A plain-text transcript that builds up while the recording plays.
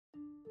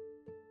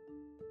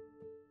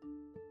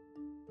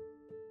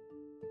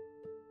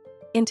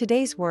In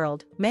today's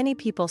world, many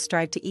people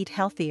strive to eat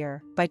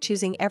healthier by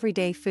choosing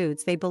everyday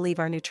foods they believe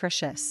are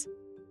nutritious.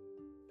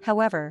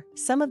 However,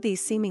 some of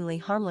these seemingly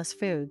harmless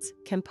foods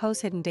can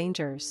pose hidden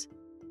dangers.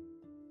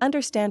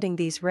 Understanding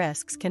these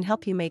risks can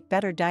help you make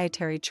better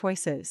dietary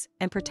choices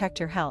and protect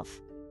your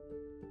health.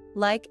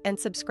 Like and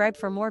subscribe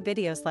for more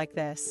videos like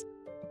this.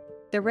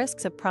 The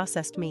risks of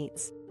processed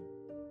meats.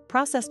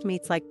 Processed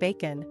meats like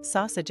bacon,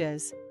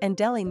 sausages, and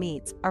deli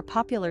meats are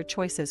popular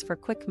choices for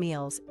quick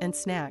meals and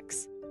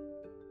snacks.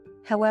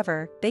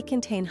 However, they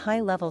contain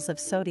high levels of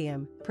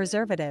sodium,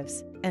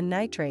 preservatives, and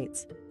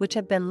nitrates, which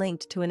have been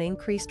linked to an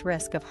increased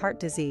risk of heart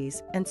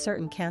disease and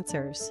certain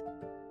cancers.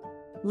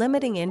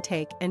 Limiting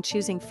intake and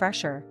choosing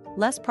fresher,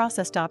 less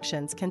processed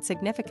options can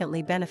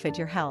significantly benefit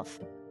your health.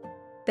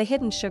 The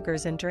hidden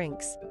sugars in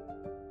drinks.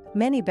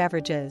 Many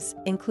beverages,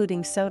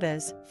 including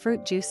sodas,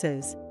 fruit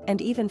juices,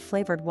 and even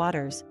flavored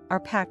waters, are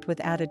packed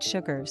with added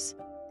sugars.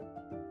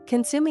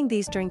 Consuming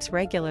these drinks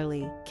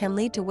regularly can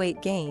lead to weight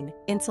gain,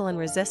 insulin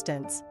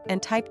resistance, and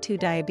type 2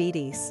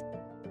 diabetes.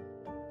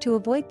 To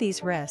avoid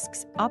these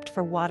risks, opt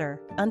for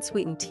water,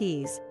 unsweetened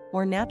teas,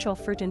 or natural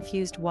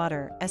fruit-infused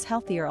water as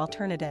healthier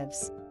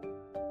alternatives.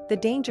 The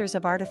dangers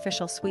of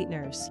artificial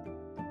sweeteners.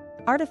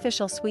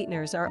 Artificial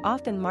sweeteners are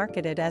often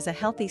marketed as a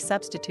healthy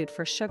substitute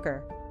for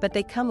sugar, but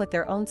they come with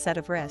their own set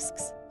of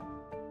risks.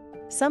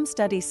 Some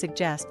studies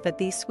suggest that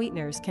these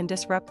sweeteners can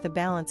disrupt the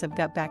balance of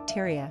gut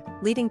bacteria,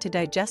 leading to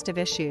digestive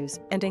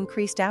issues and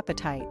increased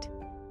appetite.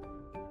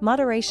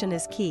 Moderation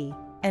is key,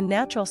 and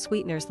natural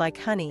sweeteners like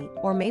honey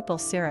or maple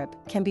syrup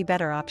can be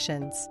better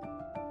options.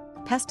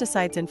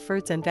 Pesticides in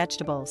fruits and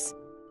vegetables.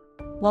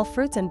 While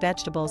fruits and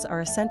vegetables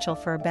are essential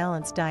for a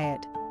balanced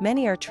diet,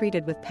 many are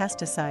treated with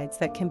pesticides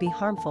that can be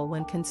harmful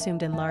when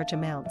consumed in large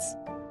amounts.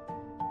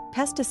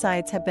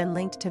 Pesticides have been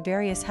linked to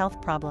various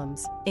health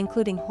problems,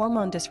 including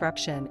hormone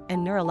disruption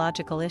and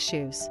neurological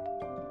issues.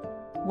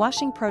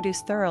 Washing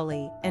produce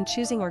thoroughly and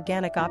choosing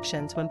organic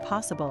options when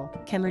possible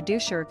can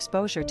reduce your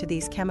exposure to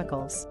these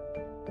chemicals.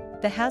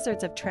 The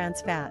hazards of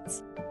trans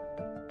fats.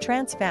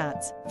 Trans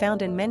fats,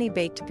 found in many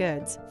baked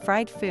goods,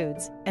 fried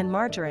foods, and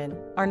margarine,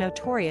 are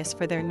notorious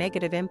for their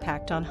negative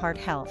impact on heart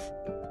health.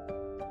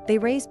 They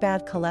raise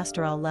bad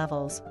cholesterol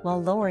levels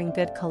while lowering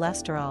good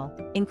cholesterol,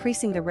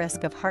 increasing the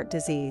risk of heart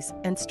disease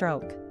and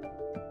stroke.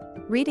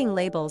 Reading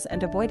labels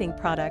and avoiding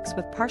products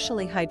with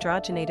partially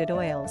hydrogenated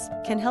oils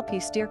can help you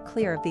steer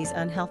clear of these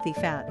unhealthy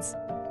fats.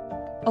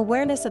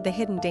 Awareness of the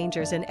hidden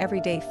dangers in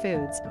everyday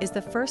foods is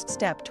the first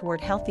step toward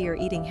healthier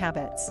eating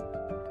habits.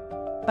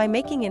 By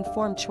making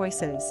informed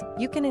choices,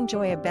 you can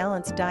enjoy a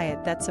balanced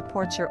diet that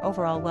supports your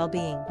overall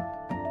well-being.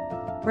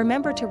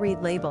 Remember to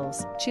read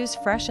labels, choose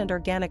fresh and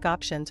organic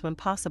options when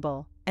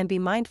possible, and be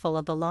mindful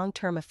of the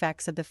long-term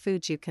effects of the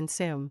foods you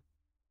consume.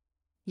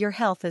 Your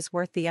health is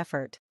worth the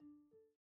effort.